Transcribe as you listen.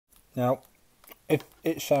Now, if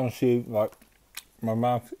it sounds to you like my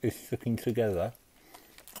mouth is sticking together,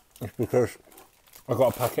 it's because I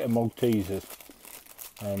got a packet of Maltesers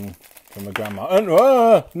from my grandma.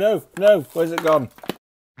 Oh, no, where's it gone?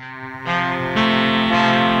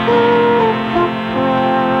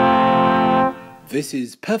 This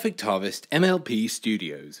is Perfect Harvest MLP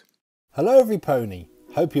Studios. Hello everypony,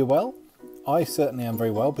 hope you're well. I certainly am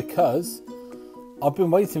very well because I've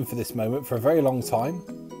been waiting for this moment for a very long time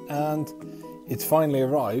and it's finally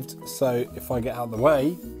arrived. So if I get out of the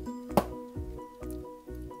way,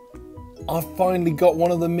 I've finally got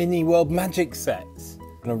one of the Mini World Magic sets.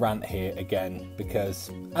 I'm going to rant here again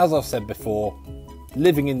because, as I've said before,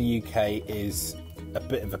 living in the UK is a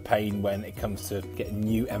bit of a pain when it comes to getting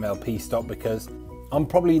new MLP stock, because I'm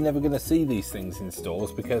probably never going to see these things in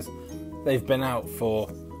stores because they've been out for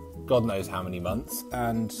God knows how many months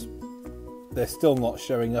and they're still not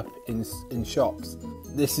showing up in shops.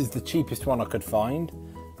 This is the cheapest one I could find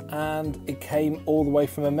and it came all the way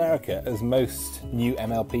from America, as most new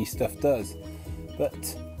MLP stuff does.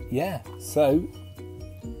 But yeah, so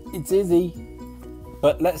it's Izzy.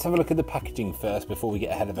 But let's have a look at the packaging first before we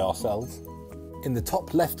get ahead of ourselves. In the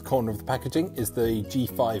top left corner of the packaging is the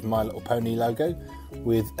G5 My Little Pony logo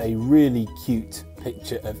with a really cute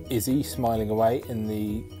picture of Izzy smiling away in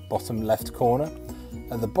the bottom left corner.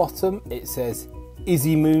 At the bottom it says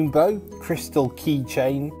Izzy Moonbow Crystal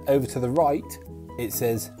Keychain. Over to the right it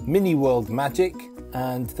says Mini World Magic,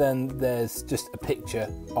 and then there's just a picture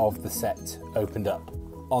of the set opened up.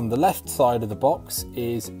 On the left side of the box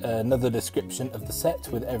is another description of the set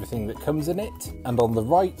with everything that comes in it, and on the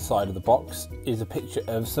right side of the box is a picture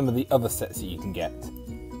of some of the other sets that you can get.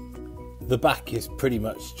 The back is pretty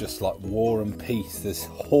much just like War and Peace. There's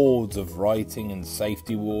hordes of writing and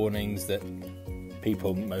safety warnings that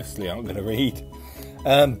people mostly aren't going to read.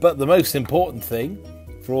 But the most important thing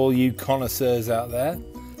for all you connoisseurs out there,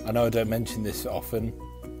 I know I don't mention this often,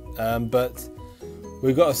 but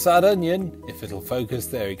we've got a sad onion, if it'll focus,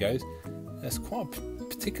 there he goes. It's quite a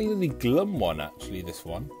particularly glum one actually, this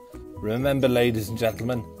one. Remember, ladies and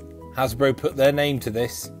gentlemen, Hasbro put their name to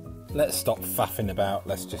this. Let's stop faffing about,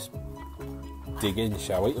 let's just dig in,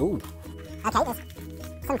 shall we? Ooh. Okay, there's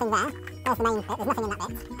something there. There's the main bit, there's nothing in that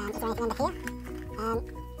bit. Is there anything under here? No.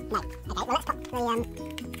 Okay, well let's pop the, oh,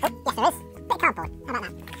 yes there is. Bit of cardboard, how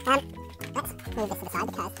about that? Let's move this to the side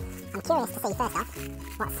because I'm curious to see first off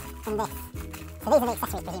what's in this. So these are the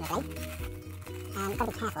accessories presumably. Got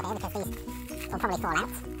to be careful here because these will probably fall out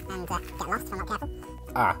and get lost if I'm not careful.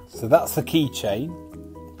 Ah, so that's the keychain.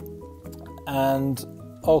 And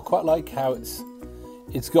I quite like how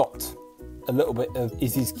it's got a little bit of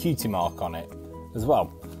Izzy's cutie mark on it as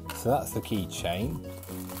well. So that's the keychain.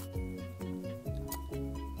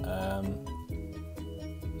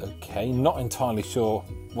 Okay, not entirely sure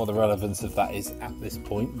what the relevance of that is at this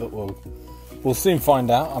point, but we'll soon find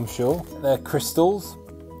out, I'm sure. They're crystals,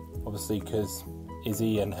 obviously because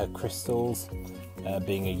Izzy and her crystals,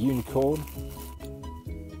 being a unicorn.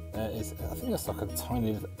 I think that's like a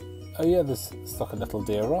tiny, oh yeah, there's like a little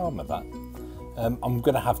diorama that. I'm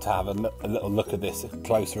going to have a little look at this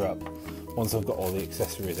closer up once I've got all the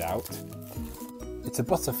accessories out. It's a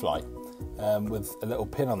butterfly with a little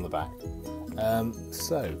pin on the back.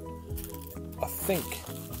 So I think,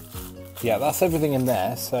 yeah, that's everything in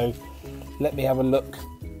there. So let me have a look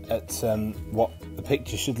at what the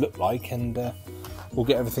picture should look like, and we'll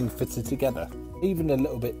get everything fitted together. Even a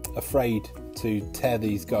little bit afraid to tear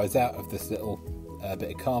these guys out of this little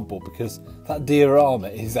bit of cardboard because that diorama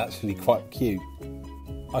is actually quite cute.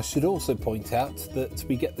 I should also point out that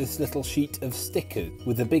we get this little sheet of stickers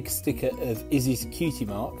with a big sticker of Izzy's cutie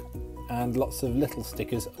mark and lots of little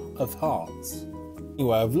stickers of hearts.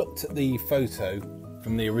 Anyway, I've looked at the photo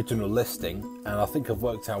from the original listing and I think I've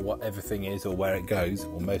worked out what everything is, or where it goes,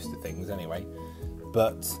 or most of the things anyway.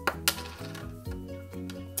 But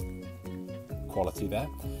quality there.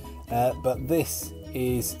 But this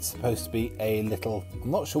is supposed to be a little,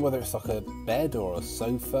 I'm not sure whether it's like a bed or a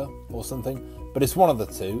sofa or something, but it's one of the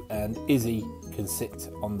two, and Izzy can sit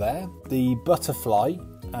on there. The butterfly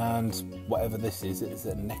and whatever this is it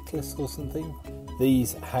a necklace or something?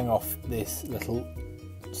 These hang off this little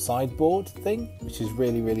sideboard thing, which is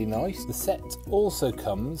really, really nice. The set also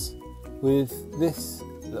comes with this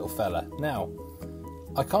little fella. Now,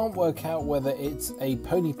 I can't work out whether it's a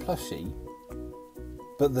pony plushie,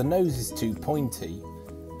 but the nose is too pointy,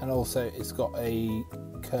 and also it's got a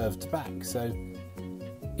curved back. So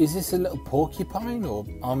is this a little porcupine or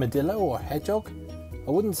armadillo or hedgehog?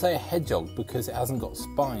 I wouldn't say a hedgehog because it hasn't got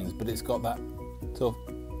spines, but it's got that sort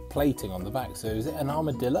of plating on the back. So is it an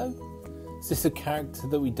armadillo? Is this a character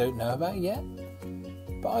that we don't know about yet?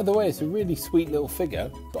 But either way, it's a really sweet little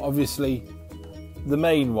figure. But obviously, the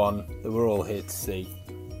main one that we're all here to see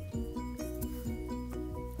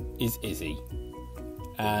is Izzy.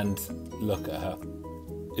 And look at her.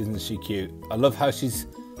 Isn't she cute? I love how she's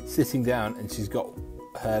sitting down and she's got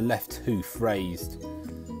her left hoof raised.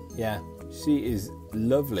 Yeah, she is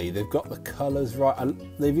lovely. They've got the colours right.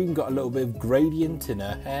 They've even got a little bit of gradient in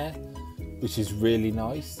her hair, which is really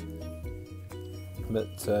nice.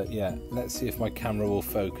 But yeah, let's see if my camera will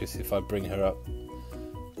focus if I bring her up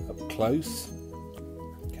close.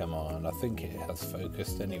 Come on, I think it has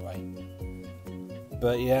focused anyway.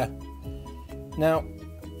 But yeah, now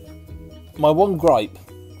my one gripe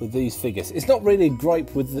with these figures, it's not really a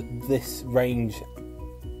gripe with this range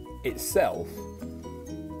itself,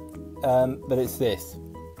 but it's this.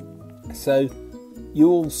 So you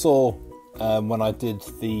all saw when I did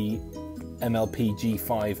the MLP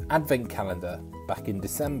G5 advent calendar back in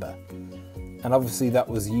December, and obviously that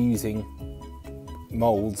was using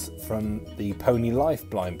moulds from the Pony Life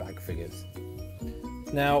blind bag figures.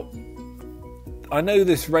 Now I know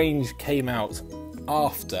this range came out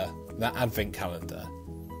after that advent calendar,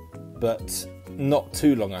 but not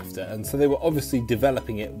too long after, and so they were obviously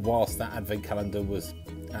developing it whilst that advent calendar was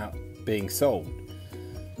out being sold.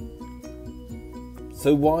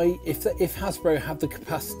 So why, if Hasbro had the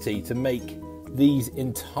capacity to make these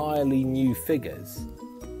entirely new figures,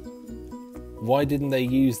 why didn't they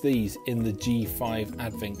use these in the G5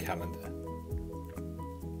 advent calendar?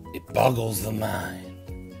 It boggles the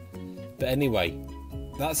mind. But anyway,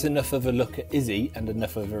 that's enough of a look at Izzy and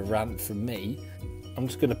enough of a rant from me. I'm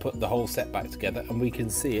just going to put the whole set back together and we can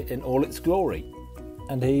see it in all its glory.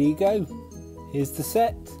 And here you go. Here's the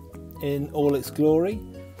set in all its glory.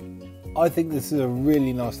 I think this is a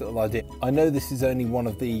really nice little idea. I know this is only one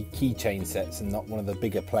of the Keychain sets and not one of the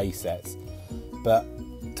bigger play sets, but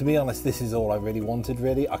to be honest, this is all I really wanted,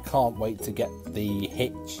 really. I can't wait to get the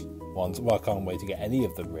Hitch ones. Well, I can't wait to get any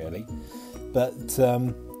of them, really. But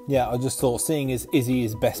yeah, I just thought, seeing as Izzy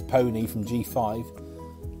is best pony from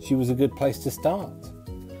G5, she was a good place to start.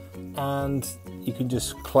 And you can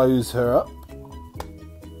just close her up,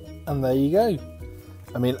 and there you go.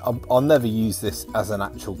 I mean, I'll never use this as an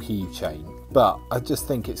actual keychain, but I just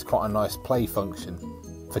think it's quite a nice play function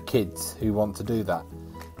for kids who want to do that.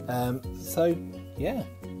 So, yeah.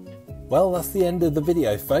 Well, that's the end of the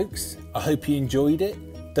video, folks. I hope you enjoyed it.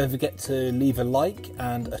 Don't forget to leave a like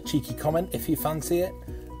and a cheeky comment if you fancy it,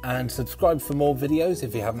 and subscribe for more videos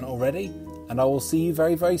if you haven't already, and I will see you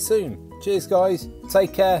very, very soon. Cheers, guys.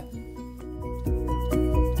 Take care.